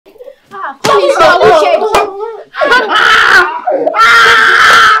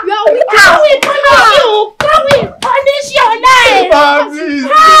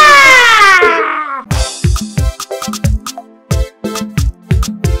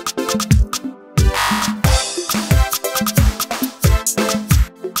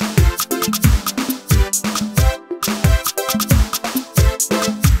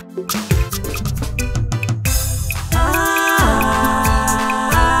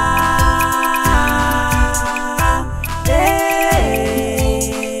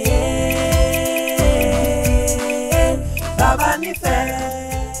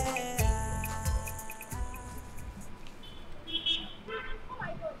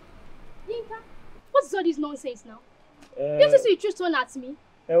all this nonsense now? This is you threw stone at me.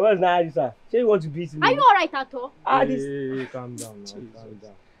 What's that, sir? Say you want to beat me. Are you alright at all? Hey, calm down, man. Calm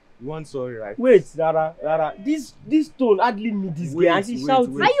down. You want sorry, right? Wait, Rara. This stone hardly me this guy and she shouts.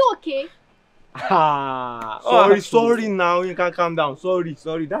 Are you okay? Sorry now. You can calm down. Sorry.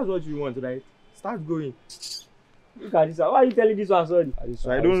 That's what you want, right? Start going. Look at this one. Why are you telling this one sorry? I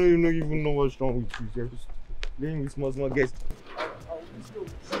don't even know what's wrong with you. Just playing with small guests.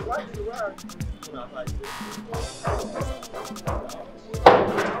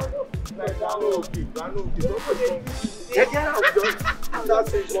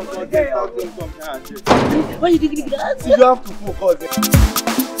 Why you doing that? You have to focus.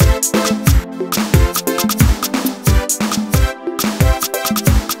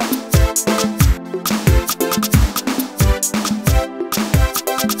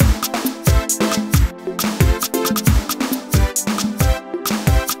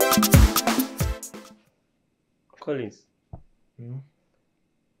 Collins,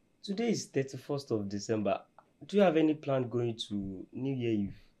 today is 31st of December. Do you have any plan going to New Year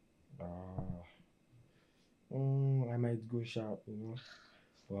Eve? I might go sharp,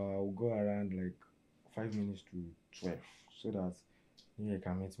 but I'll go around like 5 minutes to 12 so that New Year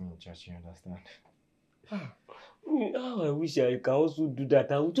can meet me in church, you understand? I wish I can also do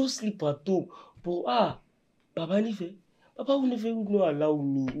that. I will just sleep at home. But Baba Nife, Papa will never not allow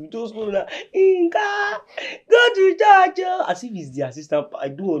me. You just know that Inka, go to church. As if he's the assistant. I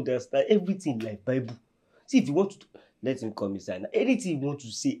do understand everything like Bible. See, if you want to let him come inside. Anything you want to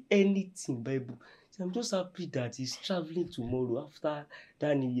say, anything Bible. So I'm just happy that he's traveling tomorrow after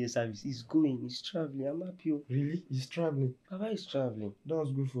that New Year service. He's going, he's traveling. I'm happy. Really? He's traveling? Papa is traveling.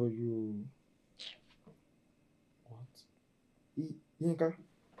 That's good for you. What? Inka,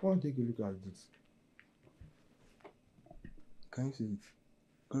 come on, take a look at this. Can you see it?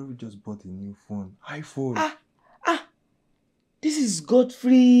 Girl just bought a new phone. iPhone. This is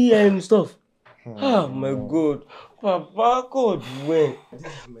God-free and stuff. Oh my God. Papa, God, when? This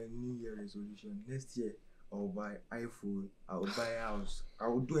is my New Year resolution. Next year, I'll buy iPhone. I'll buy a house. I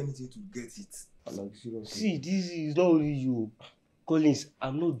will do anything to get it. Like, seriously. See, this is not only you. Collins,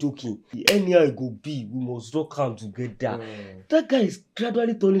 I'm not joking. Anyhow it go be, we must rock out together. That guy is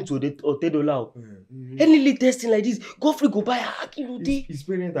gradually turning to $10. Any little thing like this, Godfrey go buy a kilo day. His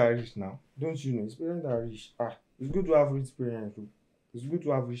parents are rich now. Don't you know? His parents are rich. It's good to have rich parents too. It's good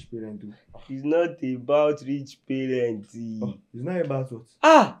to have rich parents too. It's not about rich parents. It's not about what?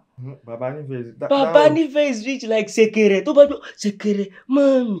 Baba Nife. Baba Nife is rich like Sekere. Sekere,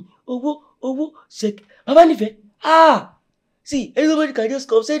 mommy, owo, Sekere. Baba Nife. See, everybody can just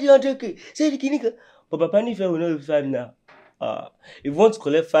come, say the 100K, say the kinika. But Baba Nife will not be 5 now. If you want to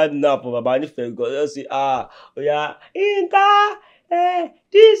collect 5 now for Baba Nife, you go just say, Inka,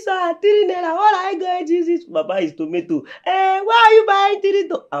 this 3 naira, what are you going to use it? Baba is tomato. Why are you buying 3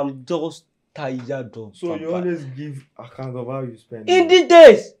 naira? I'm just tired of So Papa. You always give account of how you spend. In these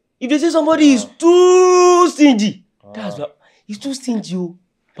days, if they say somebody is too stingy, that's what, he's too stingy.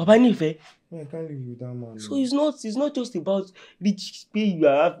 Baba Nife. I can't live with that man. So it's not just about rich pay, you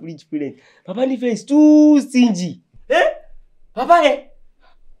have rich parents. Baba Nife is too stingy. Papa,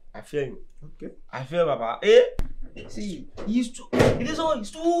 I feel him. Okay. I feel Papa. See, he's too.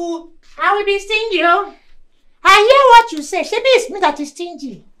 He's too. I will be stingy. I hear what you say. Maybe it's me that is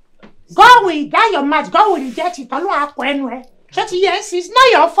stingy. God will die your mouth. God will reject it. Yes, it's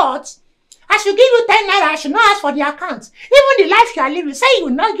not your fault. I should give you 10 naira. I should not ask for the account. Even the life you are living, say you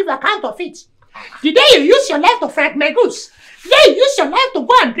will not give account of it. The day you use your life to fight my goose, the day you use your life to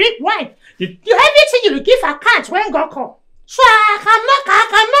go and drink wine, everything you will give account when God comes. So I cannot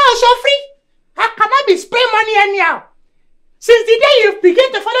also free. I cannot be spraying money anyhow. Since the day you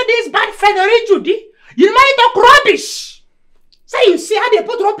begin to follow this bad Frederick Judy, you might talk rubbish. Say you see how they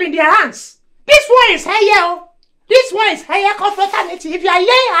put rope in their hands. This one is higher. This one is higher confraternity. If you are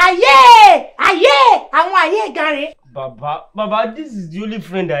aye, Gary. Baba, this is the only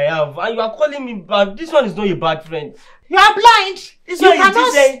friend I have, and you are calling me bad. This one is not a bad friend. You are blind. This one is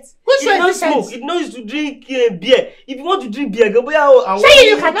decent. Which one is decent? Smoke. It knows to drink beer. If you want to drink beer, go buy. Say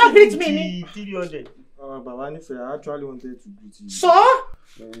you cannot greet me. 300. Baba Nife, I actually wanted to greet you. So?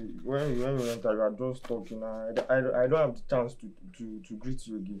 When you enter, you are just talking. I don't have the chance to greet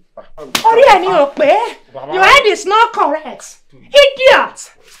you again. Your head is not correct.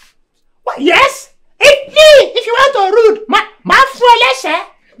 Idiot. What? Yes? If you want to rude, my friend,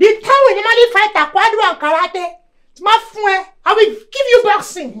 the time we normally fight taekwondo and karate, my friend, I I will give you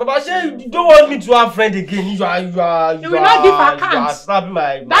boxing. Baba, say you don't want me to have friend again. You will not give accounts. You are stabbing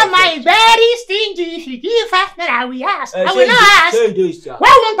my That man is very stingy. If you give fast, then I will ask. I will not ask. Say you do it,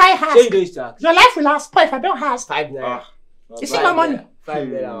 Why won't I ask? Say you do it, Your life will not spoil if I don't ask. 5 naira. You see my money? 5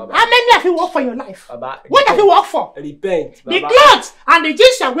 naira, Baba. How many have you worked for your life? Baba, What have you worked for? Repent, Baba. The clothes and the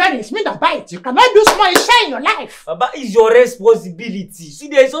jeans you're wearing is me that buy it. You cannot do small share in your life. Baba, it's your responsibility. See,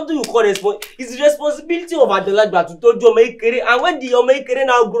 there is something you call responsibility. It's the responsibility of Adebile to tell you Omeikere, and when the Omeikere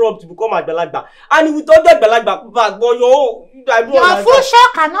now grow up to become Adebile, and we told Adebile back, but your future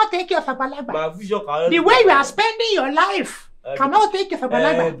cannot take you of Adebile. My future cannot. The way you are spending your life cannot take you of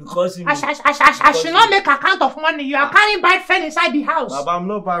Adebile. Because I should not make account of money. You are carrying bad friend inside the house. Baba, I'm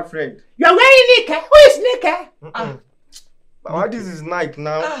not bad friend. You are wearing Nike. Who is Nike? Baba, this is Nike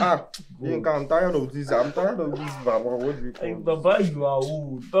now. I'm tired of this. I'm tired of this, Baba. What do you call it? Baba, you are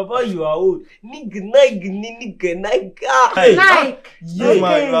old. Baba, you are old. Nike. Nike. Yeah,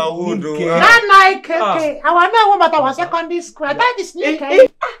 man, you are old. Not Nike. Okay. I want to know about our secondary school. That is Nike.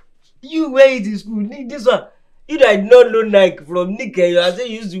 You wear it in school. This one. You that not know Nike from Nike. You are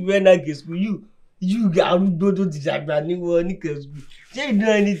saying you used to wear Nike school. You don't do Nike school. You do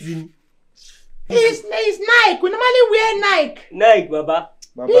anything. It's Nike. We normally wear Nike. Nike, Baba.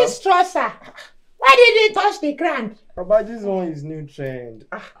 This trouser. Why did it touch the ground? Baba, this one is new trend.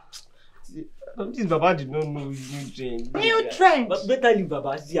 This Baba did not know his new trend. New trend. But better leave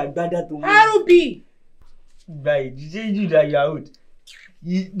Baba. See, I gather to me. RB. Right. Did you that you are old?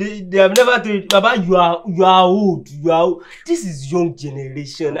 They have never told you, Baba, you are old. You are old. This is young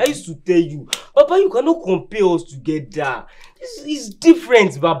generation. I used to tell you, Baba, you cannot compare us together. This is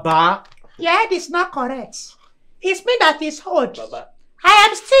different, Baba. Your head is not correct. It's me that is old. Baba. I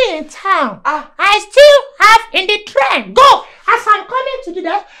am still in town. I still have in the train. Go! As I'm coming to do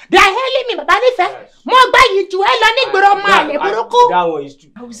that, they are hailing me, Baba Nife. That one is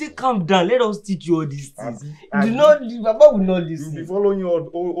true. I will say, calm down. Let us teach you all these things. Baba will not listen. You'll be following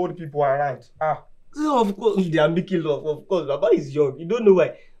old people around. So of course, they are making love. Of course, Baba is young. You don't know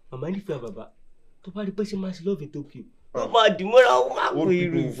why. Mama Nife, Baba. Baba, the person must love in Tokyo. Baba, the more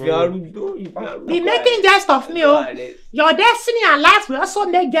be making jest of me, oh. Your destiny and life will also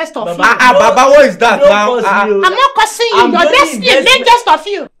make jest of you. Baba, what is that now? I'm not cursing you. Your destiny will make jest of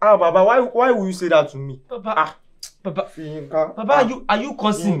you. Baba, why will you say that to me? Baba, Baba, are you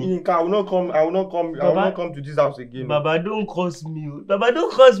cursing me? I will not come to this house again. Baba, don't curse me. Baba,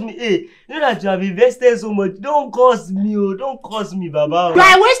 don't curse me. Hey, you know that you have invested so much. Don't curse me. Don't curse me, Baba. You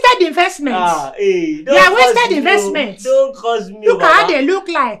are wasted investment. You are wasted investment. Don't curse me. Look how they look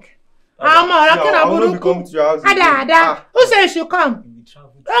like. I will not be coming to your house again. Who says you should come?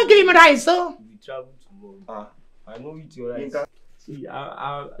 Don't give me that, so. We travel tomorrow. I know it's your right. See,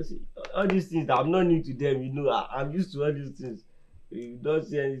 see, all these things, I'm not new to them, you know. I'm used to all these things. You don't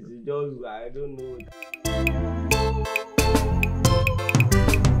see anything, just, I don't know.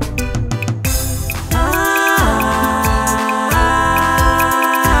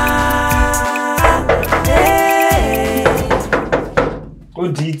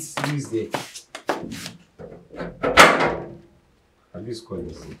 What did who is there? At least call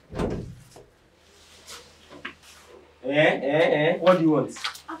this. What do you want?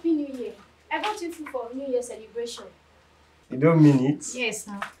 Happy New Year. I got you food for New Year celebration. You don't mean it? Yes,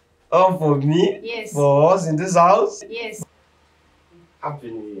 now. Oh, for me? Yes. For us in this house? Yes.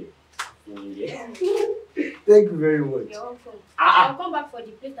 Happy New Year. Happy New Year. Thank you very much. You're welcome. I'll come back for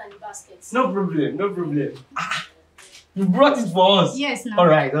the plate and the baskets. No problem, no problem. You brought it for us? Yes, now.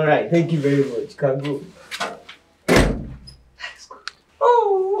 Alright. Thank you very much. You can go. Let's go.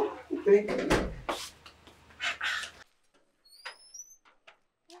 Oh, thank you.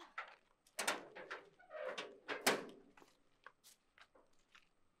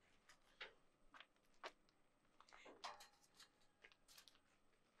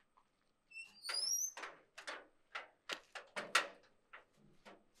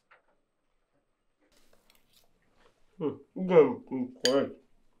 Correct.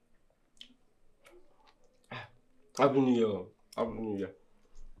 Happy New Year. Happy New Year.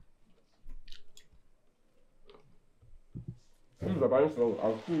 This is Baba Nife.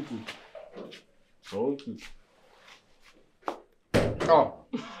 I'll see you. Oh.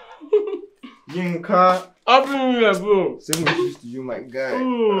 Yinka. Happy New Year, bro. Same wishes to you, my guy.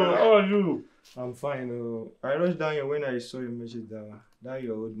 How are you? I'm fine. I rushed down here when I saw your message that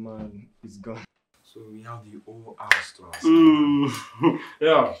your old man is gone. So we have the whole house to ourselves.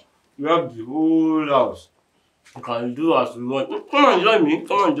 Yeah, we have the whole house. You can do as we want. Come and join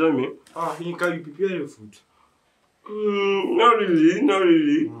me. Yinka, you prepare the food? Not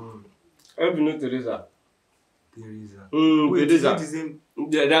really. Help you know, Teresa. Teresa. Wait, Teresa. Is it the same?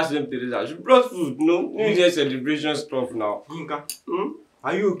 Yeah, that's the same Teresa. She brought food, no? New Year celebration stuff now. Yinka,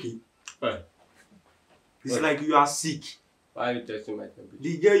 are you okay? Why? It's like you are sick. Why are you testing my temperature?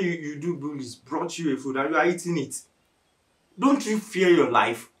 The girl you do bullies brought you a food and you are eating it. Don't you fear your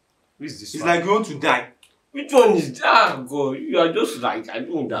life? Which is this It's one? like you want to die. Which one is that? God, you are just right. I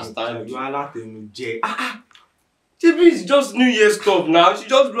don't understand. You are not in jail. JB is just New Year stuff now. She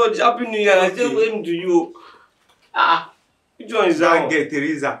just brought Happy New Year and I said, waiting to you. Which one is that? Get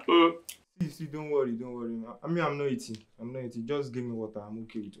Teresa. See, don't worry. I mean, I'm not eating. Just give me water. I'm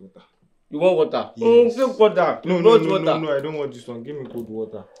okay with water. You want water? Yes. Take water. No, I don't want this one. Give me cold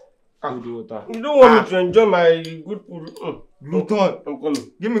water. Cold water. You don't want me to enjoy my good food? Luton. I'm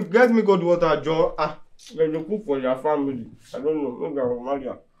coming. Get me cold water, Joe. When you cook for your family, I don't know. Maybe I will marry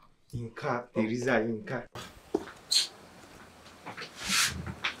her. Yinka, Teresa, Yinka.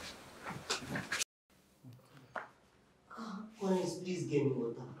 Please give me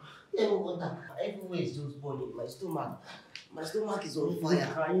water. Give me water. Everywhere is just burning. My stomach is on fire.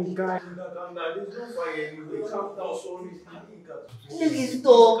 Yinka, calm down. There's no fire anyway. Calm down, sorry. Make it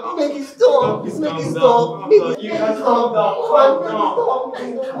stop. Make it stop. Please Make calm it down. stop. You can calm down. Calm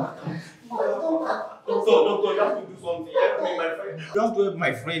down. Doctor, you have to do something. Help me, my friend. You have to help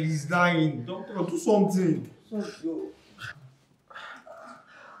my friend. He's dying. Doctor, do something.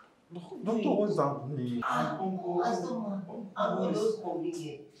 Doctor, what's happening? I'm just coming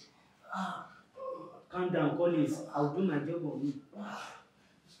here. Calm down, Collins. I'll do my job on you.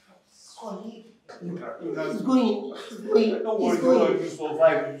 Colleague. It's going. Don't worry, you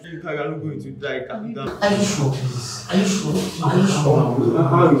survive. You are not going to die. Calm down. Are you sure?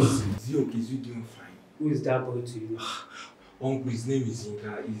 How is it? Is he okay? Is he doing fine? Who is that boy to you? Uncle, his name is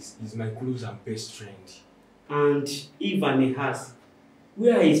Yinka. He's my close and best friend. And if I may ask,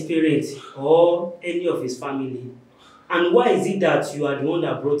 where are his parents or any of his family? And why is it that you are the one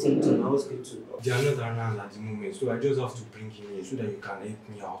that brought him to the hospital? They are not around at the moment, so I just have to bring him here so that you can help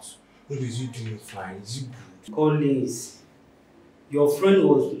me out. Uncle, is he doing fine? Is he good? Collins, your friend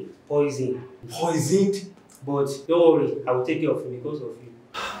was poisoned. Poisoned? But don't worry, I will take care of him because of you.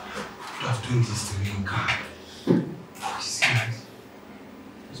 You have done this to Yinka.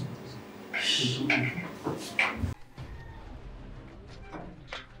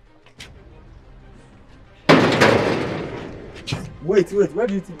 Wait, where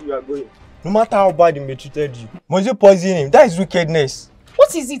do you think you are going? No matter how bad he may treated you, must you poison him? That is wickedness.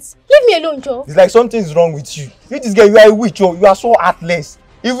 What is it? Leave me alone, Joe. It's like something's wrong with you. This girl, you are a witch, you are so heartless.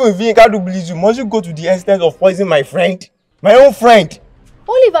 Even if Yinka do believe you, must you go to the extent of poisoning my friend? My own friend.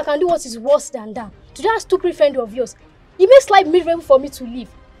 Only if I can do what is worse than that. To that stupid friend of yours. It makes life miserable for me to live.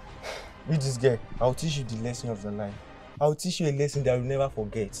 Read this girl. I'll teach you the lesson of the life. I'll teach you a lesson that you'll never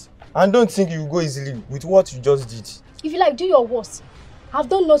forget. And don't think you will go easily with what you just did. If you like, do your worst. I've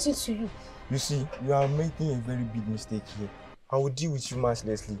done nothing to you. You see, you are making a very big mistake here. I will deal with you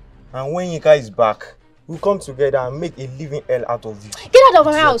mercilessly. And when Yinka is back, we'll come together and make a living hell out of you. Get out of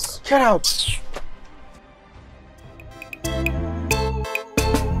my house. Get out!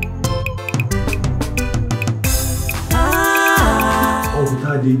 Oh,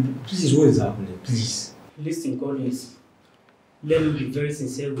 Daddy, please, what is happening? Please. Listen, Collins. Let me be very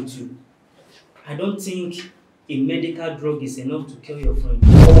sincere with you. I don't think a medical drug is enough to kill your friend.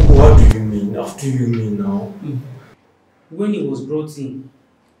 Oh, what do you mean? What do you mean now? When he was brought in,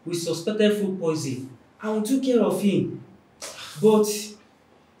 we suspected food poisoning and we took care of him. But,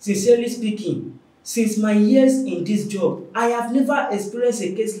 sincerely speaking, since my years in this job, I have never experienced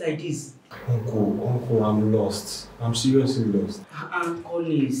a case like this. Uncle, I'm lost. I'm seriously lost.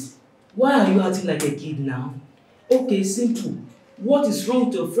 Collins, why are you acting like a kid now? Okay, simple. What is wrong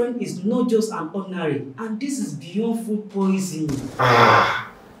with your friend is not just an ordinary, and this is beyond food poisoning.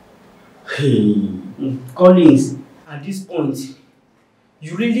 Hey. Collins, at this point,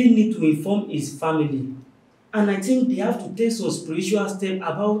 you really need to inform his family. And I think they have to take some spiritual step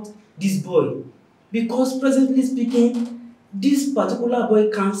about this boy. Because presently speaking, this particular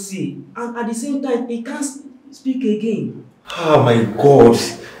boy can't see. And at the same time, he can't speak again. Oh my God.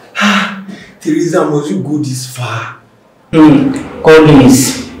 Teresa, must you go this far?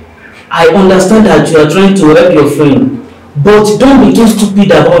 Collins, I understand that you are trying to help your friend. But don't be too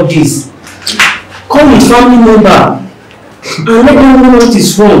stupid about this. Call his family member and let them know what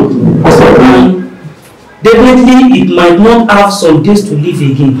is wrong. And definitely it might not have some days to live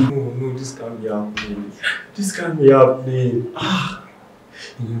again. No, this can't be happening. This can't be happening.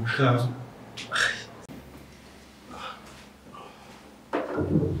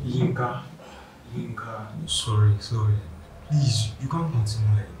 Yinka, sorry. Please, you can't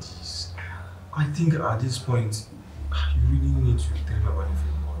continue like this. I think at this point, you really need to tell Baba Nife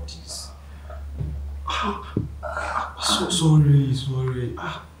about this. So sorry.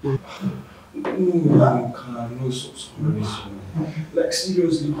 No, so sorry. Like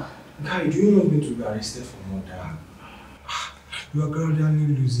seriously, guy, do you want me to be arrested for murder? You are gradually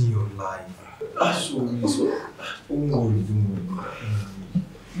losing your life. Sorry. Don't worry.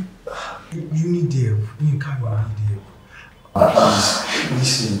 You need help. You can't need help.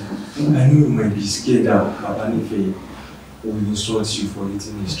 Listen, I know you might be scared that Baba Nife will insult you for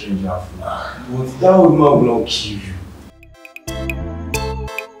eating a stranger food, but that old man will not kill you.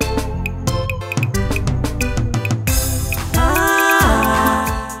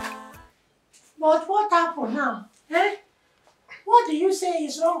 But what happened now? Eh? What do you say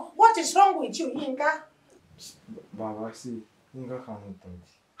is wrong? What is wrong with you, Yinka? Baba, see, Yinka cannot talk.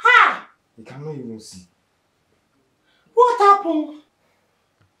 Ha! He cannot even see. What happened?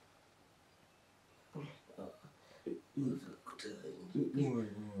 Don't worry.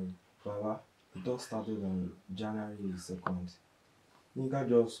 Baba, it all started on January 2nd. Yinka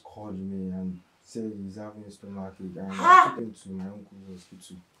just called me and said he's having a stomachache and I took him to my uncle's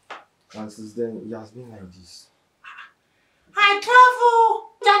hospital. And since then, he has been like this. I traveled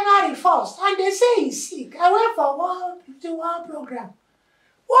January 1st and they say he's sick. I went for 151 program.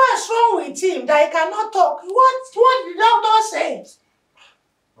 What's wrong with him that he cannot talk? What did the doctor say?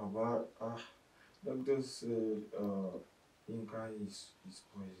 Baba, doctor said Yinka is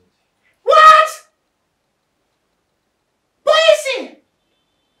poisoned. What? Poison?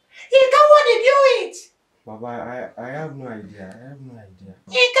 Yinka, what did you eat? Baba, I have no idea.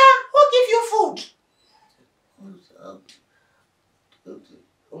 Yinka, who give you food?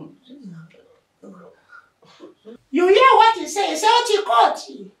 You hear what he says? He said,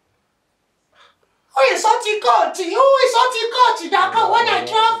 Otikoti. Who is Otikoti? Who is Otikoti that can when I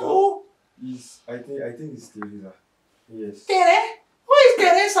travel? I think it's Teresa. Yes. Tere? Who is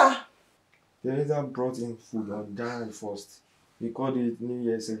Teresa? Teresa brought in food on January 1st. He called it New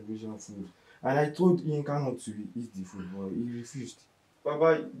Year celebration food. And I told Yinka not to eat the food, but he refused.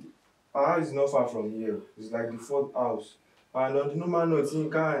 Baba, our house is not far from here. It's like the 4th house. And on the normal note,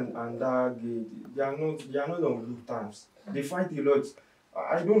 Yinka and that gay, they are not on good terms. They fight a lot.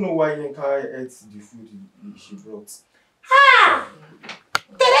 I don't know why Yinka ate the food she brought. Ah!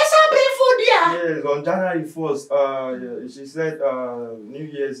 Teresa bring food here? Yes, on January 1st, she said New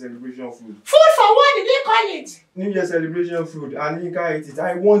Year celebration food. Food for what did they call it? New Year celebration food, and Yinka ate it.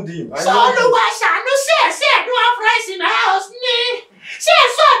 I warned him. So Oluwasha, no say I don't have rice in my house, nee. Say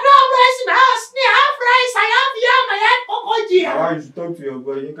so I don't have rice in my house, nee. I have rice, I have yam, I have kokoji. How you should talk to your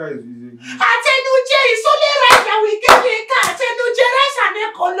boy? Yinka is good. Atenuje is only rice that we give Yinka. Atenuje rice and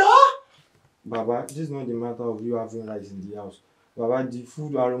ekolo. Baba, this is not the matter of you having rice in the house. Baba, the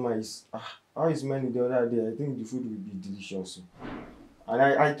food aroma is how is smelling the other day. I think the food will be delicious. And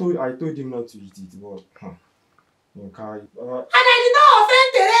I told him not to eat it, but Yinka. And I did not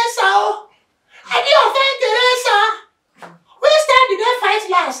offend Teresa. I didn't offend Teresa. Which time did they fight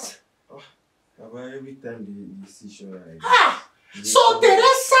last? Baba, every time they see each other. So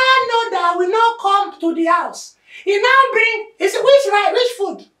Teresa know that we not come to the house. He now bring which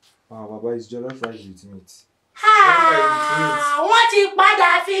food? Baba, it's jollof rice with meat. What if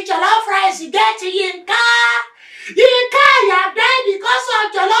Bada fi jollof rice get Yinka? Yinka, you have died because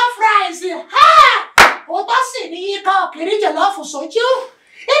of jollof rice. Otosi ni Yinka okiri jollof soju.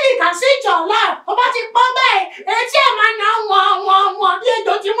 If you can see jollof, o ba ti pon báyìí, eti e ma na won bí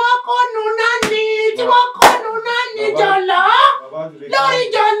ejò tí wọ́n kó nu nani, jollof. Lórí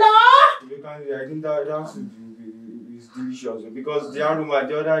jollof. I think that is delicious because the aroma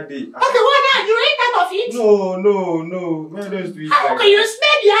the other day. Okay, what now? You ate out of it? No. Where those to eat like okay, you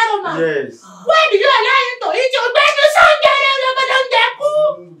smell the aroma? Yes. Why did you allow him to eat your bed?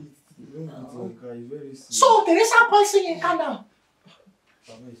 So Teresa poison Yinka now.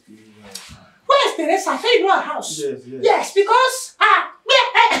 Where is Teresa? Say you know her house. Yes, because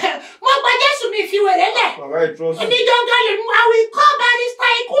Mama just me if you were there. Alright, trust me. I will call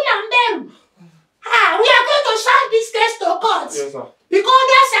Barrister Ikulamberu. We are going to charge this case to court. Yes, sir. Because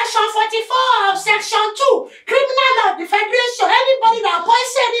that's section 44 of section 2, criminal law, the federation. Anybody that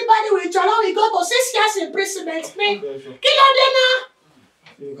poison anybody with jollof will go to 6 years imprisonment. Kilo dena.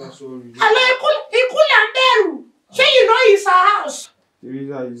 Hello, Ikulamberu. Say you know it's her house.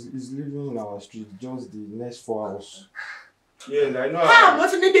 Teresa is living in our street, just the next 4 houses. Yes, I know.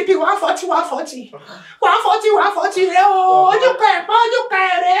 What's the BP 140, 140? 140. Oh, you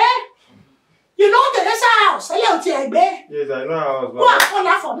can't. You know Teresa's house. Yes, I know her house. Go and call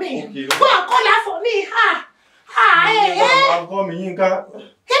her for me. Okay. Go and call her for me. I'll call me Yinka.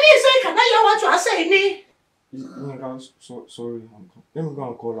 Maybe say you cannot hear what you are saying? Sorry. Let me go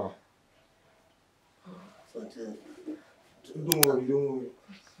and call her. Don't worry.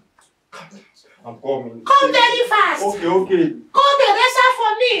 I'm coming. Come very fast. Okay. Call the racer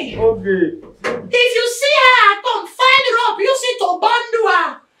for me. Okay. If you see her at home, find rope, use it to bundle her.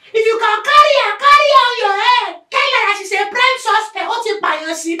 If you can carry her on your head. Tell her that she's a prime suspect. What you buy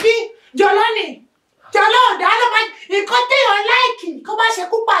your CB? Joloni. Jolo, the other man, he cut your liking. Come on, she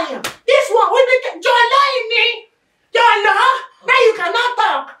cook by you. This one will be Jolo in me. Jolo, now you cannot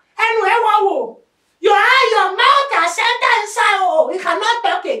talk. Anyway, wow. Your eye, your mouth are center inside. Oh, you cannot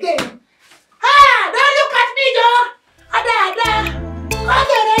talk again. Don't look at me, though. Ada. Call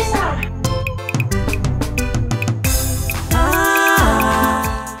the racer.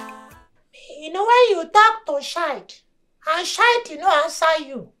 You know when you talk to child, and child you know answer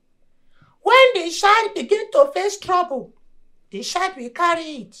you. When the child begin to face trouble, the child will carry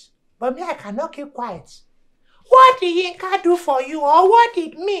it. But me, I cannot keep quiet. What did Yinka do for you, or what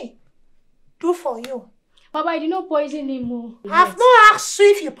did me do for you? Baba, I did not poison him. I've not asked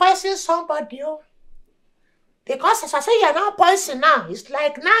you if you poison somebody. Because as I say, you're not poison now. It's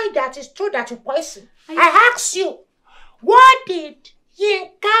like now that it's true that you poison. I asked you, what did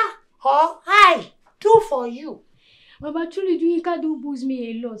Yinka or I do for you? Baba, truly, Yinka do boost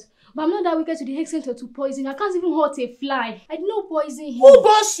me a lot. But I'm not that wicked to the extent to poison. I can't even hurt a fly. I did not poison him. Who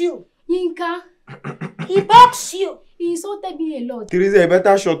boss you? Yinka. He boxed you. He insulted me a lot. Teresa, you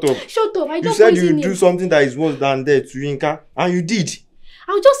better shut up. Shut up, I don't You said poison you him. do something that is worse than death to Yinka, and you did.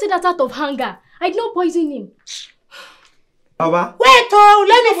 I'll just say that out of hunger. I did not poison him. Baba? Wait,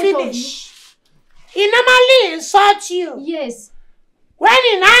 let me finish. He normally insults you. Yes. When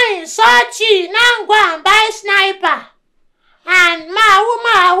he now insults you, now go and buy sniper. And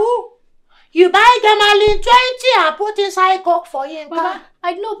Mahu, you buy Gamalin 20 and put inside coke for Yinka. Baba,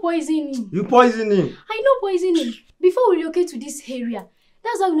 I did not poison him. You poisoned him. I did not poison him. Before we relocate to this area,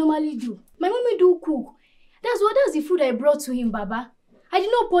 that's what we normally do. My mommy do cook. That's the food I brought to him, Baba. I did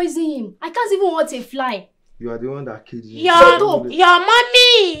not poison him. I can't even hurt a fly. You are the one that killed him. Your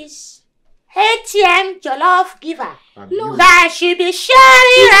mommy is ATM jollof giver. No. That she be sharing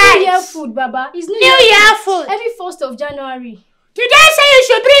It's New Year rice. food, Baba. It's New Year food. Every 1st of January. Did I say you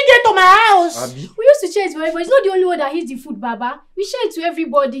should bring it to my house? Abi? We used to share it for everybody. It's not the only one that eats the food, Baba. We share it to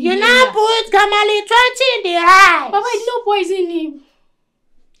everybody. You here. now put Gamali 20 in the rice. Baba, I did not poison him.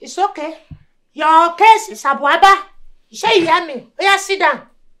 It's okay. Your case is Abuaba. You say you hear me. Oh, yeah, sit down.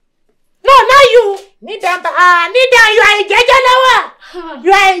 No, not you. Need down. You are a judge lower.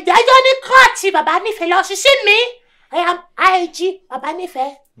 You are a judge on the court. Baba Nife. You see me? I am IG Baba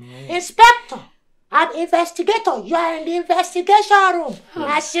Nife. Inspector. I'm investigator. You are in the investigation room.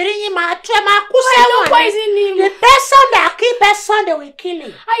 I don't poison him. The person that kill person, they will kill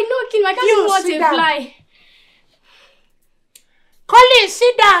him. I don't kill him. I can't even hurt a fly. Colin,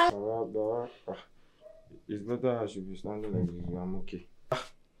 sit down. Baba, it's better I should be standing like this. I'm okay.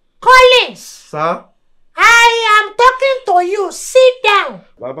 Collins. Sir? I am talking to you. Sit down.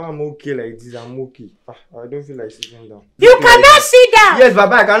 Baba, I'm okay like this. I'm okay. I don't feel like sitting down. You cannot sit down. Yes,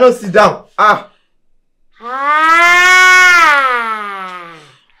 Baba, I cannot sit down.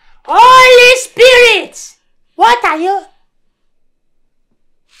 Holy Spirit. What are you?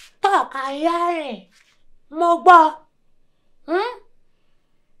 Talk, I hear it. Mogbo.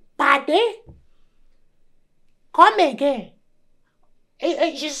 Pade? Come again.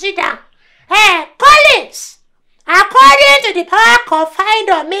 You sit down. Hey, Collins. According to the power conferred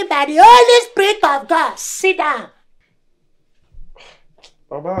on me by the Holy Spirit of God, sit down.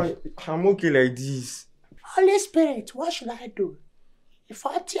 Baba, I'm okay like this. Holy Spirit, what should I do? If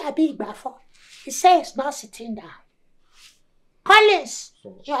I be before, he says not sitting down. Collins,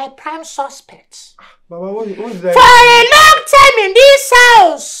 you are a prime suspect. Baba, what is For that? a long time in this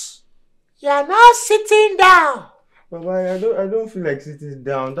house, you are not sitting down. Baba, I don't feel like sitting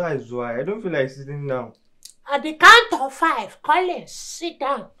down. That is why. I don't feel like sitting down. At the count of 5, Collins, sit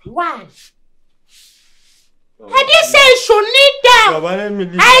down. 1. I didn't say you should kneel down. Baba, let me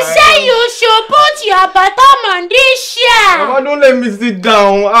leave. I say you should put your bottom on this chair. Baba, don't let me sit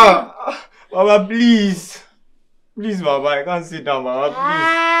down. Baba, please. Please, Baba, I can't sit down, Baba,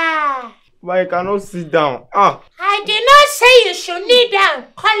 please. Baba, I cannot sit down. I did not say you should kneel down,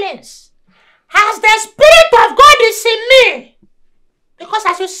 Collins. As the Spirit of God is in me. Because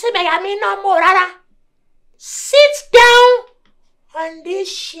as you see me, I mean no more, Rara. Sit down on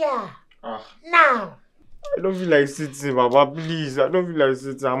this chair. Now. I don't feel like sitting, Baba, please. I don't feel like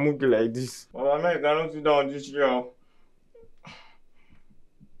sitting. I'm okay like this. Baba, I cannot sit down on this chair.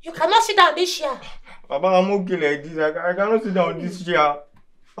 You cannot sit down on this chair. Baba, I'm okay like this. I cannot sit down on this chair.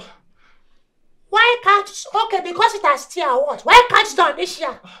 Why can't okay, because it has still what? Why can't you done this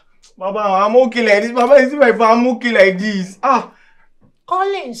year? Baba, I'm okay like this. Baba, is it my fault? I'm okay like this.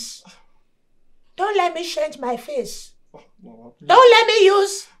 Collins, don't let me change my face. Baba, please. Don't let me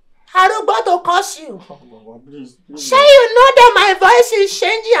use Arugbo to curse you. Baba, please. Say you know that my voice is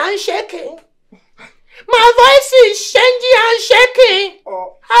changing and shaking. My voice is changing and shaking.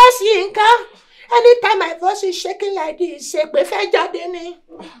 Ask Yinka. Anytime my voice is shaking like this, say Fejosbaba,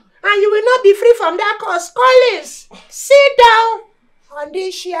 and you will not be free from that cause. Collins, sit down on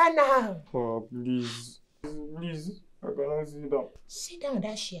this chair now. Oh, please. Please. I cannot sit down. Sit down on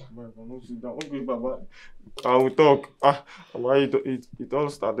that chair. I cannot sit down. Okay, Baba. I will talk. Why it all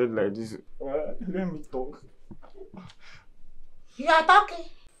started like this? Let me talk. You are talking.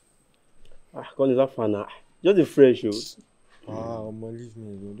 Con is that fun now? Just a fresh show. Leave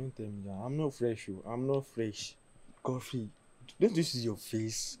me alone. Don't tell me that. I'm not fresh. I'm not fresh. Coffee. Don't you see your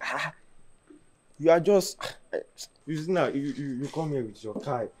face? You are just. You see now, you come here with your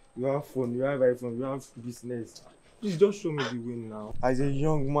car. You have phone, you have iPhone, you have business. Please just show me the way now. As a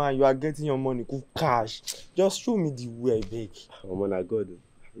young man, you are getting your money, good cash. Just show me the way, I beg. Oh man, I God.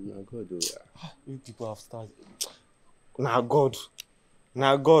 You people have started. Now God.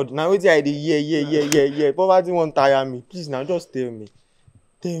 Now what I did? Yeah. Poverty won't tire me. Please now, just tell me.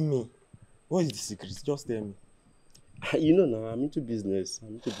 Tell me. What is the secret? Just tell me. You know now, I'm into business.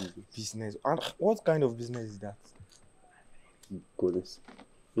 Business? And what kind of business is that? Goodness.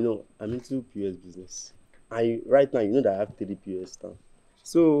 You know, I'm into POS business. Right now, you know that I have 3 POS now.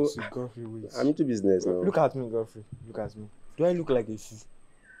 So Godfrey, wait. I'm into business now. Look at me, Godfrey. Look at me. Do I look like a fool?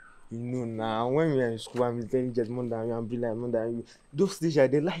 You know now, when we are in school, I'm intelligent more than you, I'm brilliant more than you. Those teachers,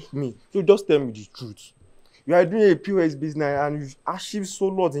 they like me. So just tell me the truth. You are doing a POS business and you've achieved so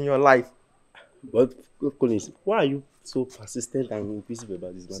lot in your life. But, Collins, why are you so persistent and inquisitive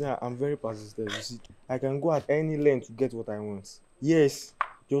about this matter? See, I'm very persistent. You see, I can go at any length to get what I want. Yes,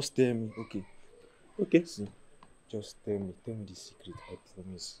 just tell me. Okay. See, just tell me the secret. I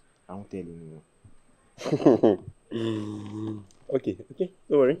promise. I won't tell anyone. Okay,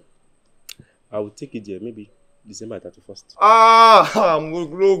 don't worry. I will take it there, maybe December 31st. I'm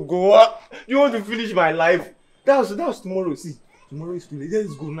gonna go. You want to finish my life? That's tomorrow. See, tomorrow is too late.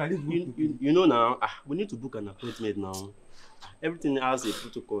 Let's go now. Let's go. You know now, we need to book an appointment now. Everything has a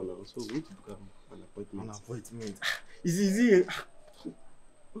protocol now, so we need to book an appointment. An appointment. It's easy.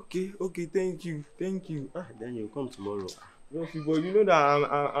 Okay. Thank you. Then you come tomorrow. No, but you know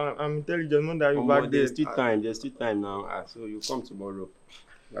that I'm intelligent. Not that you back there. There's still time now. So you come tomorrow.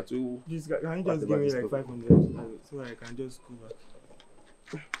 Please, can you just give me like 500 so I can just go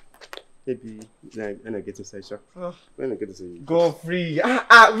back? Maybe when I get to Saisha. When I get to say go free.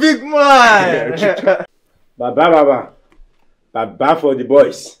 Big man. Baba for the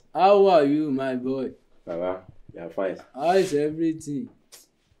boys. How are you, my boy? Baba, you are fine. How is everything?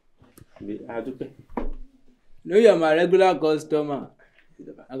 Adupe. No, you are my regular customer.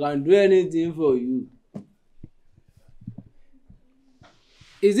 I can do anything for you.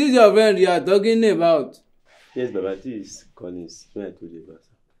 Is this your friend you are talking about? Yes, Baba, this is Collins. When I told you about,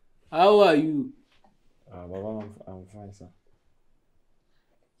 sir. How are you? Baba, I'm fine, sir.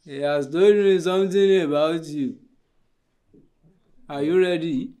 He has told me something about you. Are you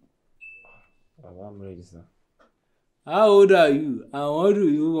ready? Baba, I'm ready, sir. How old are you and what do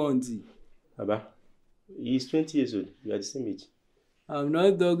you want? Baba, he's 20 years old. You are the same age. I'm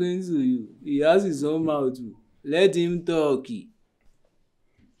not talking to you. He has his own mouth. Let him talk.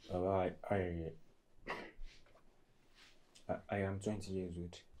 Baba, I am 20 years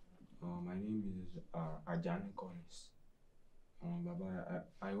old. My name is Ajani Collins. Baba,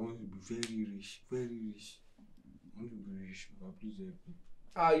 I want to be very rich. I want to be rich. Baba, please help me.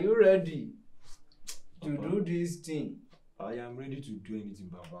 Are you ready to do this thing? I am ready to do anything,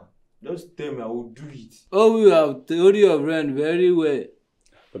 Baba. Just tell me, I will do it. Oh, you have told your friend very well.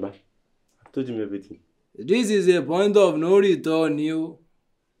 Baba, I've told him everything. This is a point of no return, you.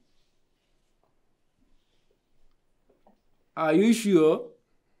 Are you sure?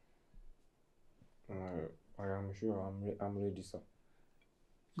 I am sure. I'm ready, sir.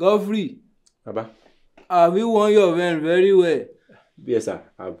 Godfrey. Baba. Have you won your friend very well? Yes, sir.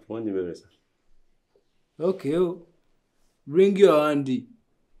 I've won the very well, sir. Okay. Bring your handy.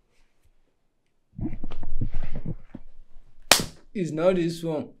 It's not this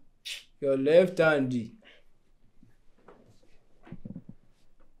one. Your left handy.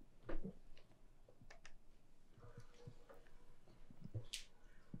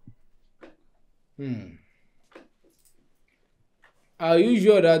 Are you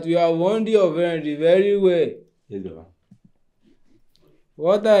sure that you have won your friend very well? Yes, Baba.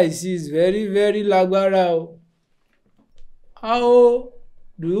 What I see is very, very lágbára o. How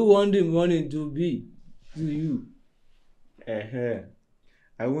do you want the money to be to you?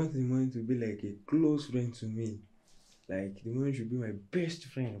 I want the money to be like a close friend to me. Like the money should be my best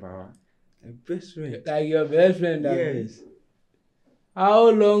friend, Baba. My best friend. Like your best friend? Yes. How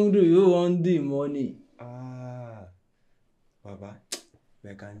long do you want the money? Baba,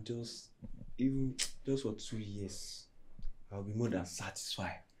 I can just for 2 years, I'll be more than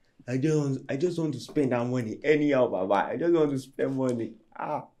satisfied. I just want to spend that money anyhow, Baba. I just want to spend money.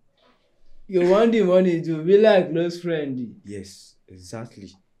 You want the money to be like close friend? Yes,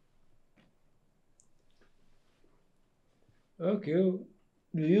 exactly. Okay.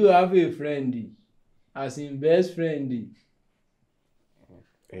 Do you have a friend? As in best friend?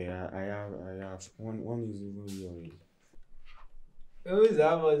 Yeah, I have. One is even here. Who is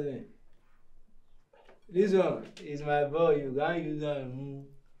that person? This one is my boy. You can't use that.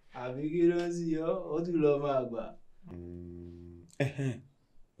 Àbí kí ló ń sí ọ? Ó tún lọ máa gbà.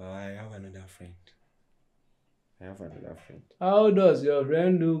 But I have another friend. How does your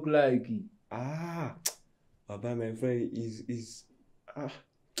friend look like? Baba, my friend is he's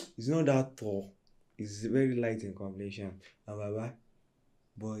not that tall. He's very light in complexion. And Baba,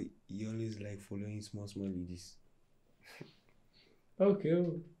 boy, he always like following small ladies. Okay.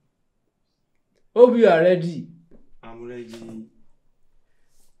 Hope you are ready. I'm ready.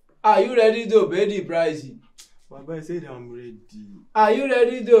 Are you ready to pay the price? Baba, I said I'm ready. Are you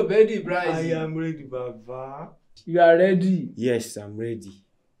ready to pay the price? I am ready, Baba. You are ready? Yes, I'm ready.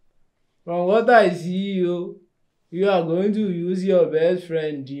 From what I see, you are going to use your best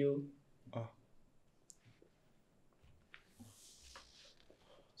friend,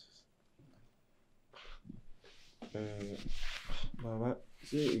 Baba,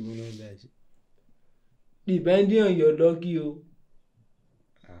 say you will not die. Depending on your luck,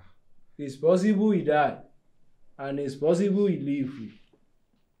 it's possible he die, and it's possible he live.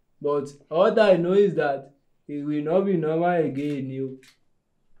 But all I know is that it will not be normal again.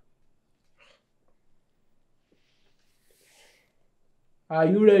 Are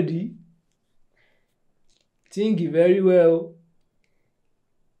you ready? Think very well.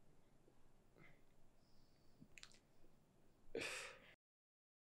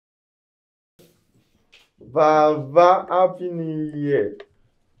 Baba, Happy New Year.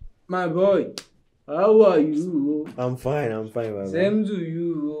 My boy, how are you? I'm fine, Baba. Same to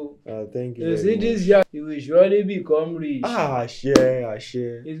you. Thank you. You see, this year you will surely become rich. Share.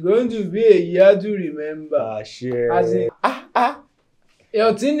 It's going to be a year to remember. Share. As in,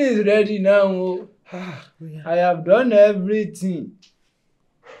 your thing is ready now. I have done everything.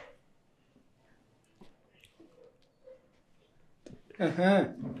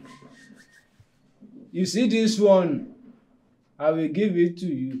 You see this one? I will give it to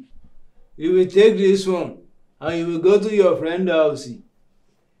you. You will take this one and you will go to your friend's house.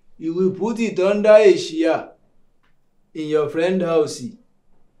 You will put it under a chair in your friend's house.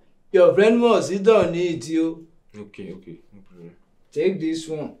 Your friend must sit on it. Okay, no problem. Take this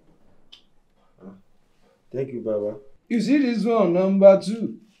one. Thank you, Baba. You see this one, number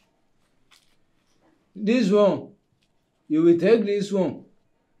 2. This one, you will take this one.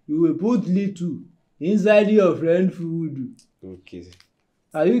 You will put little inside your friend food. Okay.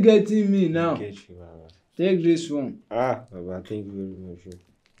 Are you getting me now? I get you, Baba. Take this one. Baba, thank you very much.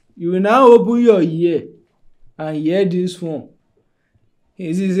 You will now open your ear and hear this one.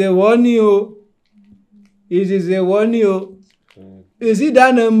 It is a warning. It is a warning. You see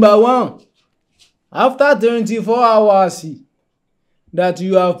that number 1? After 24 hours that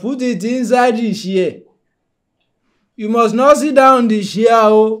you have put it inside the chair, you must not sit down on the chair.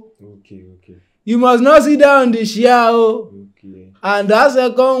 Okay. You must not sit down on the chair. Okay. And that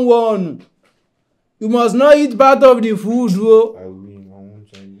second one, you must not eat part of the food. I won't.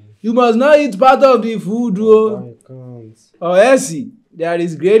 You must not eat part of the food. Baba, I can't. Or else there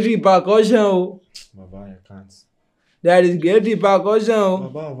is great repercussion. Baba, I can't. There is great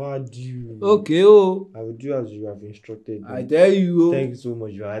repercussion. Baba, I'll do. Okay. I will do as you have instructed me. I tell you. Thank you so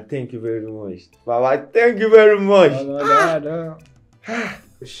much, Baba. Thank you very much. Baba, thank you very much.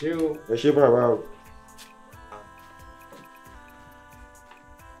 Ṣé Baba.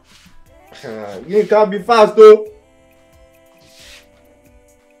 You can't be fast though.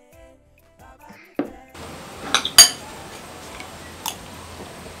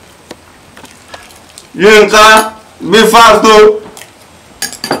 Yinka, be fast though.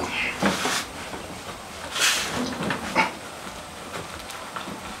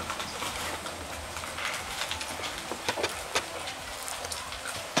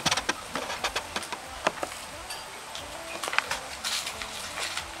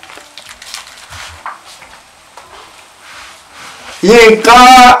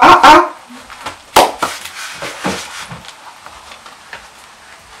 Yinka!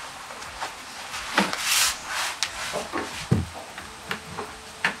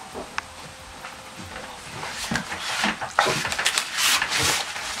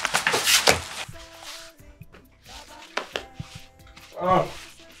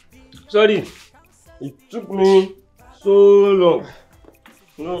 Sorry, It took me so long.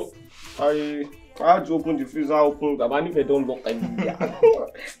 No, I had to open the freezer, Baba Nife don't lock it.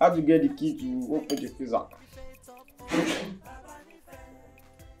 I had to get the key to open the freezer.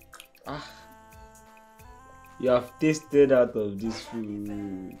 you have tasted out of this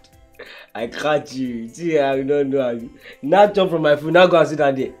food. I catch you. See, I don't know. Now jump from my food. Now go and sit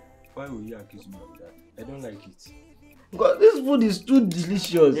down there. Why will you accuse me of that? I don't like it. Because this food is too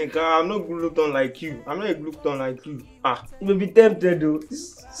delicious. Yinka, I'm not gluten like you. I'm not a gluten like you. You may be tempted though.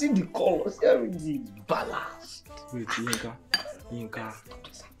 See the colors, everything is balanced. Wait, Yinka.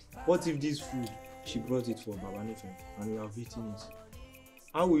 What if this food, she brought it for Baba Nife and you have eaten it?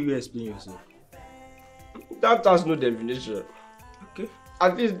 How will you explain yourself? That has no definition. Okay.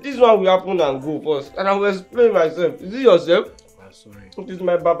 At least this one will happen and go first. And I will explain myself. Is it yourself? I'm sorry. It is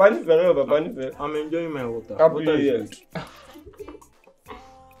my Baba Nife, not Baba Nife. I'm enjoying my water. Happy Water New Year. is good.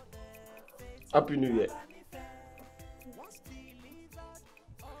 Happy New Year.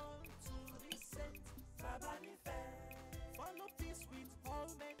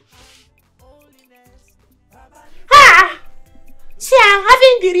 See, I'm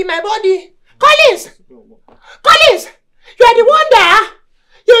having giri in my body. Collins! You are the wonder.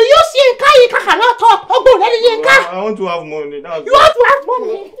 You use Yinka cannot talk. Oh, go, let Yinka. I want to have money. That's You want to have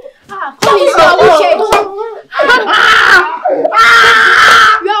money? Collins, you are wicked.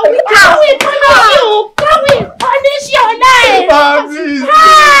 You are wicked. How we punish you? How we punish your life? please.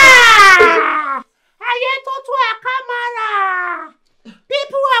 Aye, Toto Akamara.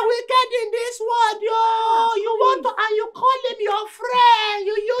 People are wicked in this world, yo. You want to, and you call him your friend.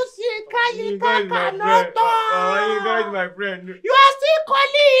 You use Yinka cannot talk. Yinka is my friend. You are still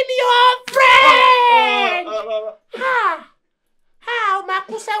calling him your friend.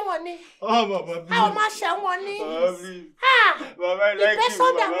 Maku sẹ́wọ̀n ni. Baba, please. Ọmọ sẹ́wọ̀n ni. Baba, please. Baba, I The like person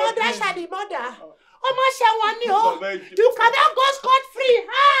you, the Baba, mother please. shall the mother. Ọmọ sẹ́wọ̀n ni o. Baba, You cannot go scot free.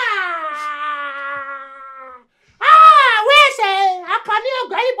 Where's Akani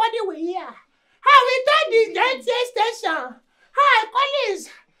Ogo? Anybody will hear. We done the JTA station. Collins,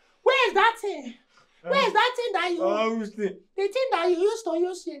 where is that thing? Where is that thing that you? The thing that you used to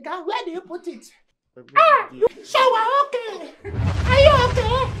use, Yinka, where do you put it? Shower, okay. Are you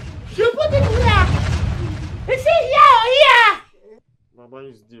okay? You put it here. Is it here or here? Baba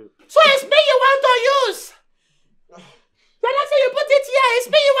is there. So it's me you want to use. You're not saying you put it here. It's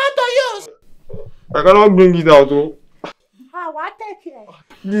me you want to use. I cannot bring it out, oh. What take care?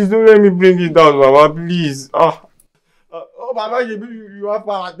 Please don't let me bring it out, Baba, please. Baba, you have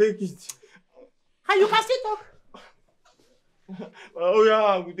power, take it. And you can still talk. Oh yeah,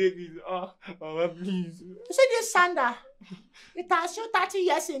 I will take it. Baba, please. You see this sander? It has you 30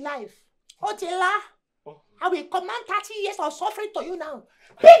 years in life. Otila, I will command 30 years of suffering to you now.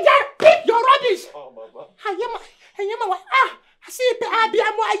 Pick your rubbish. Baba.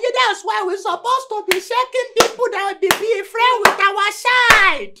 That's why we're supposed to be shaking people that will be a friend with our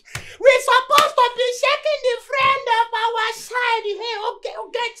side. We're supposed to be shaking the friend of our side. Hey, okay,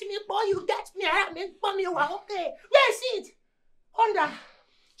 you get me, boy, you get me. I mean, you are okay. Where is it? Honda.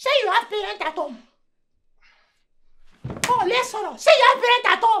 Say you have parents at home. Oh, let's go. Say you have parents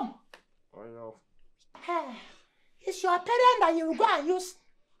at home. I know. Hey, it's your parent that you will go and use.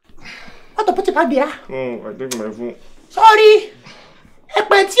 What to put it back there? No, I take my phone. Sorry.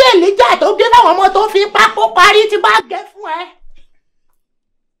 Ẹ̀pẹ̀ tí Elijah tó gbé fáwọn ọmọ tó fi pápó parí ti bá gẹ fún ẹ.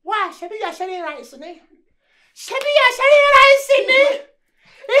 Wá, ṣebí you're sharing rice ni? Ṣebí you're sharing rice ni?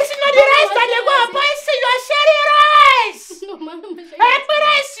 It's not the rice that they go and poison, you're sharing rice. No, Mama, I'm Ẹ̀pẹ̀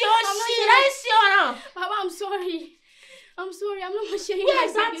rice yóò ṣí rice ọ̀ràn. Baba, I'm sorry. I'm not sharing. Where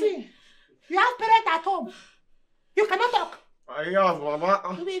is that thing? You have parents at home. You cannot talk. I have,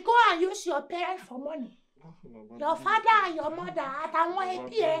 Baba. You will go and use your parents for money. Your father and your mother àtàwọn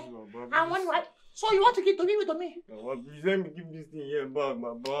ẹbí ẹ àwọn ìwà. So you want to give to me? Baba, please let me keep this thing here back,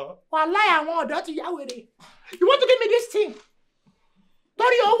 Baba. Wàláì àwọn ọ̀dọ́ ti yá wèrè. You want to give me this thing?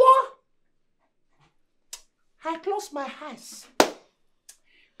 Torí owó? I close my eyes.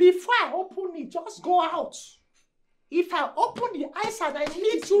 Before I open it, just go out. If I open the eyes and I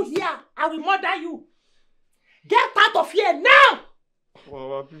need you here, I will murder you. Get out of here now!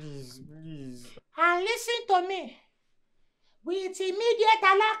 Baba, please. And listen to me. With immediate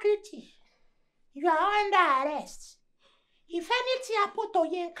alacrity, you are under arrest. If anything happened to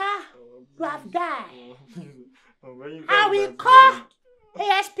Yinka, you have died. When I you will guys call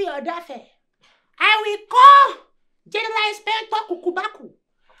ASP Odafe. I will call General Inspector Kukubaku.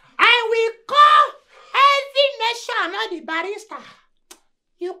 I will call every nation on the barrister.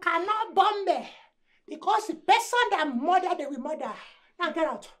 You cannot bomb me because the person that murdered, they will murder. Now get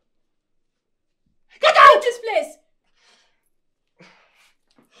out. Get out of this place!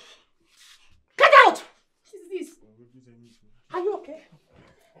 Get out! What is this? Are you okay?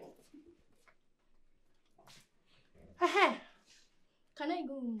 Can I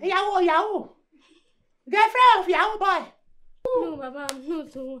go? Yahoo! Girlfriend of Yahoo boy. No, Baba, I'm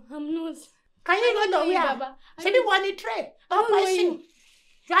not. Oh, I'm not. Can you go to where? Baba. Say me want the tray. Don't don't know poison. you.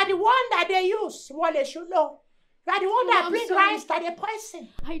 You are the one that they use. Wale Shulo. You are the one that I'm bring sorry. rice that they poison.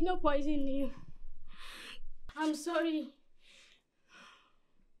 I did not poison you. I'm sorry.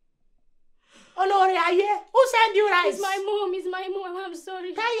 Olori Aye, who sent you rice? It's my mom. I'm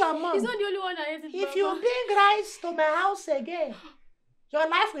sorry. Tell your mom. It's not the only one that ate it, If Baba. you bring rice to my house again, your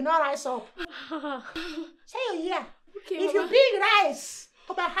life will not rise up. Say you hear. Okay, If you Baba. bring rice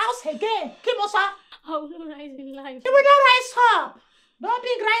to my house again, Kimosa, I will not rise in life. you will not rise up. Don't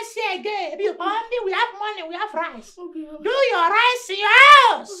bring rice here again. If you want me, we have money, we have rice. Okay, Baba. Do your rice in your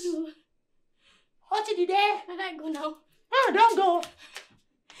house. Okay. What did you do? Can I go now? Oh, don't go.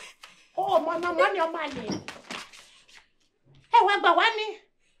 Oh, mama, money, your money. Hey, what about money?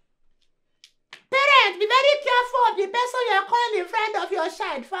 Parents, be very careful of the person you are calling a friend of your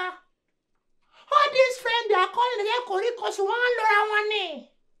child, fa. All these friends they are calling the because you want to learn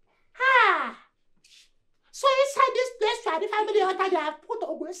money. Ha! So inside this place, you are the family altar they have put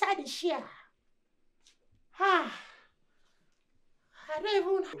Ogun inside the share. Ha! I don't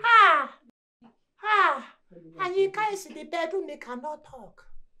even. Ha! Ha! And you guys in the bedroom, they cannot talk.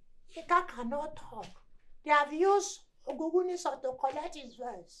 Yinka cannot talk. They have used Ogugunis to collect his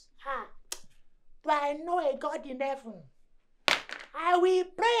verse. Ha! But I know a God in heaven. I will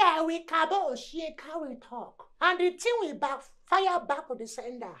pray, I will kabosh, Yinka will talk. And the thing will fire back to the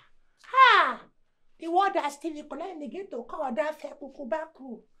sender. Ha! The word that Stevie Colin begin to call that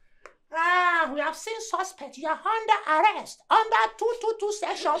Fekukubaku. We have seen suspect. You are under arrest. Under 222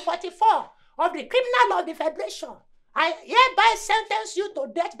 section 44 of the Criminal Law of the Federation. I hereby sentence you to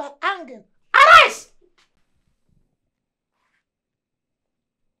death by hanging. Arise!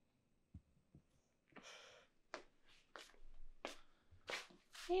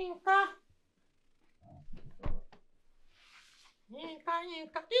 Yinka.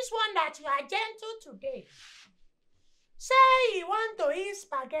 This one that you are gentle today. Say you want to eat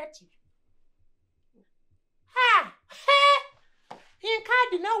spaghetti. Ha! Hey!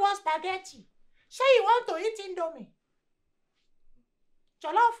 Yinka did not want spaghetti. Say you want to eat indomie.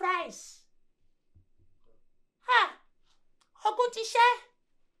 Jollof rice. Ha! Ogutishe.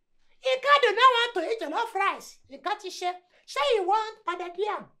 Yinka do not want to eat jollof rice. Yinka tishe. Say you want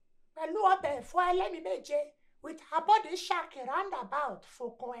padadiam. Pẹ̀lú ọbẹ̀ ẹ̀fọ́ ẹlẹ́mi méje with her body shark roundabout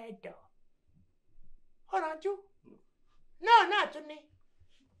for Edo. Hold on, you. No, not to me.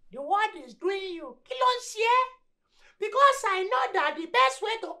 The word is doing you. Kí ló ń ṣe é? Because I know that the best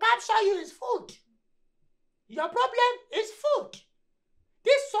way to capture you is food. Your problem is food.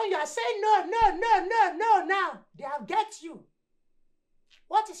 This one you are saying no now. They have get you.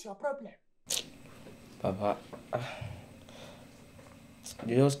 What is your problem? Papa,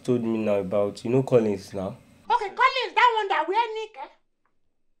 they just told me now about, Collins now. Okay, Collins, that one that wear Nick, eh?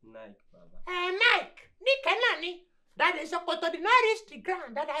 Nike, Baba. Nick Nani. That is a photo did not reach the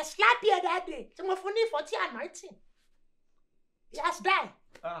ground that I slapped here that day. So my phone 40 and 19. He has died.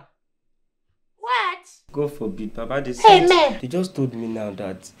 What? God forbid, Papa. Amen. They just told me now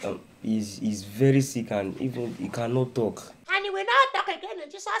that he's very sick and even he cannot talk. And he will not talk again in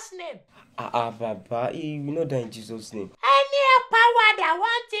Jesus' name. Papa, he will not die in Jesus' name. Any power that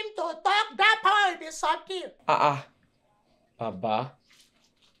wants him to talk, that power will be subdued. Baba,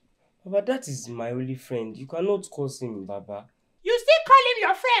 that is my only friend. You cannot curse him, Baba. You still call him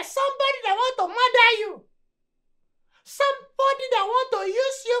your friend? Somebody that want to murder you. Somebody that want to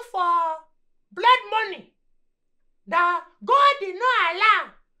use you for blood money. That God did not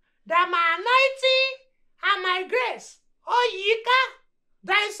allow. That my anointing and my grace. Oh, Yinka,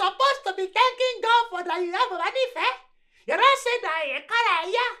 that is supposed to be thanking God for that you have Baba Nife. You don't say that you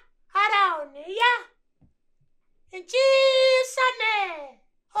can't. In Jesus' name.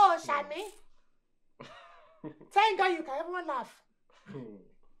 Oh, Shami. Thank God you can even laugh.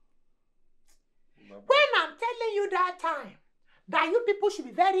 When I'm telling you that time, that you people should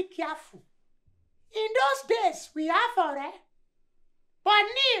be very careful. In those days, we have already. But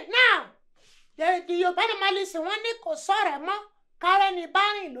now, they your animal is one ko sore mo. Karen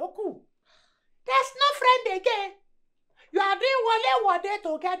Ibani Loku. There's no friend again. You are doing wale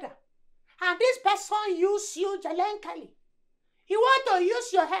together. And this person use you jalenkali. He want to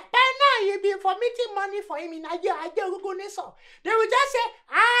use your head. By now, you've been formitting money for him in Aje. They will just say,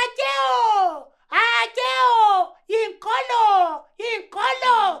 Ajeo, in color.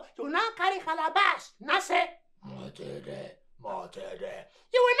 You now carry calabash. Now say, Motede.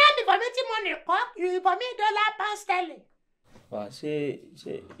 You will not be formitting money, cock. You will formit $1 sterling. Say,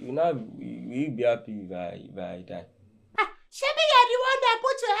 you know, we be happy if I die. Shebi, you're the one that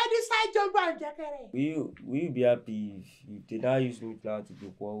put your head inside your brand, Jakere. We be happy if they not use me now to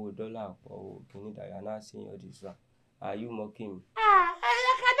do $1 or can you are not saying all this one? Are you mocking me? I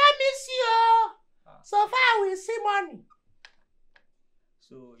cannot miss you. So far we see money.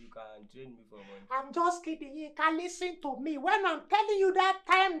 So you can train me for money. I'm just kidding. You can listen to me when I'm telling you that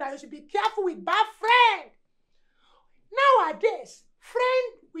time that you should be careful with bad friend. Nowadays,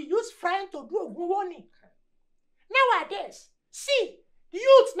 we use friend to do a warning. Nowadays, see, the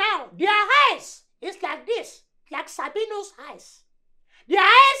youth now, their eyes is like this, like Sabino's eyes. Their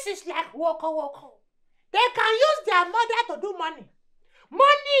eyes is like woko. They can use their mother to do money.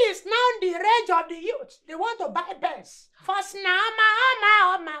 Money is now the rage of the youth. They want to buy Benz. First now,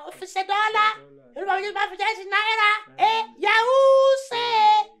 my office $1. Yahoo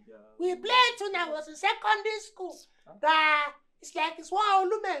say, we played when I was in secondary school. That it's like it's one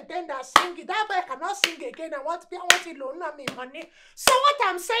old man then that sing it. That boy cannot sing again. I want to loan me money. So what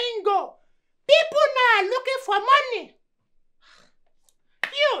I'm saying go, people now are looking for money.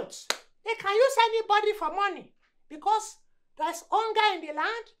 Youth, they can use anybody for money because there's hunger in the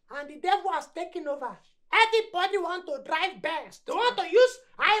land and the devil has taken over. Everybody want to drive Benz. They want to use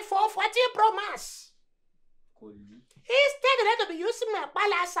iPhone 14 Pro Max. Instead of them to be using my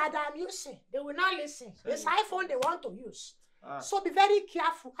palace that I'm using, they will not listen. It's iPhone they want to use. So be very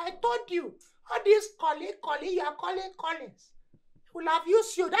careful. I told you, all this calling, you are calling. Will have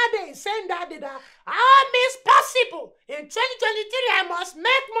used you. That day saying that all means possible. In 2023, I must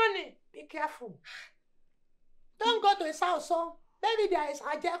make money. Be careful. Don't go to his house, so maybe there is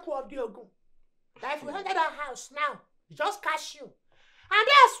a jackal of the Ogun. That if we enter that house now, just catch you. And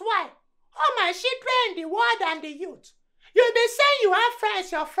that's why all my children in the world and the youth, you'll be saying you have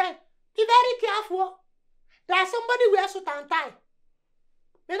friends, your friend. Be very careful. There's somebody wear suit and tie.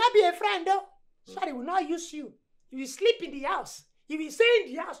 May not be a friend though. Sorry, will not use you. You will sleep in the house. You will stay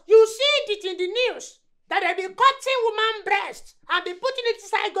in the house. You see it in the news that they be cutting woman breast and be putting it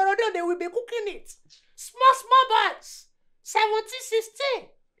inside Gorodo. They will be cooking it. Small boys, 17, 16.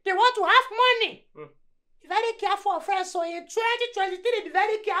 They want to have money. Be very careful, friends. So in 2023, be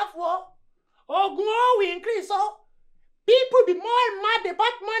very careful. Ogun will increase. Oh, people be more mad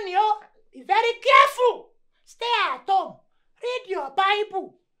about money. Oh, be very careful. Stay at home. Read your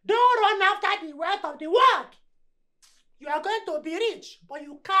Bible. Don't run after the wealth of the world. You are going to be rich, but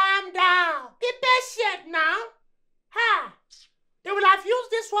you calm down. Be patient now. They will have used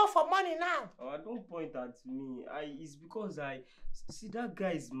this one for money now. Oh, don't point at me. It's because I see that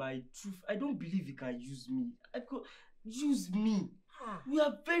guy is my truth. I don't believe he can use me. Use me. We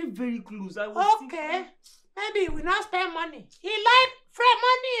are very, very close. Okay. Maybe he will not spend money. He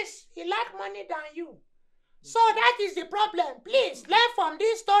like money than you. So that is the problem. Please learn from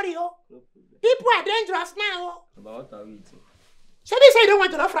this story. Oh. People are dangerous now. Oh. About what are we eating? Shebi say you don't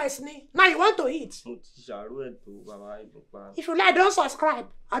want to love rice ni. Now you want to eat. If you like, don't subscribe.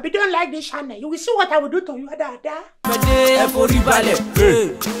 If you don't like this channel, you will see what I will do to you.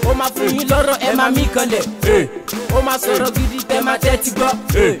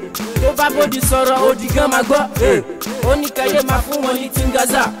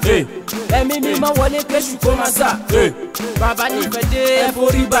 Baba Nife Series,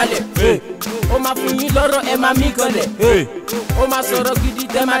 ó máa fún yín lọ́rọ̀ ẹ máa mí kanlẹ̀, ó máa sọ̀rọ̀ gidi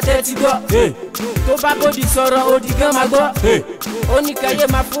tẹ́ máa tẹ́tí gbọ́, tó bá bòdì sọ̀rọ̀ òdì gan máa gbọ́, ó ní káyé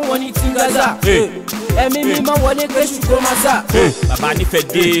máa fún wọn ní tìǹgàzà, ẹ̀mí mímọ́ wọlé kéṣù kó máa sà. Baba Nife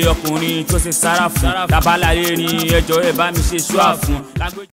dé ọkùnrin tó ṣe sára fún, dábàá láyé rin ẹjọ́ ẹ bá mi ṣe ṣúà fún.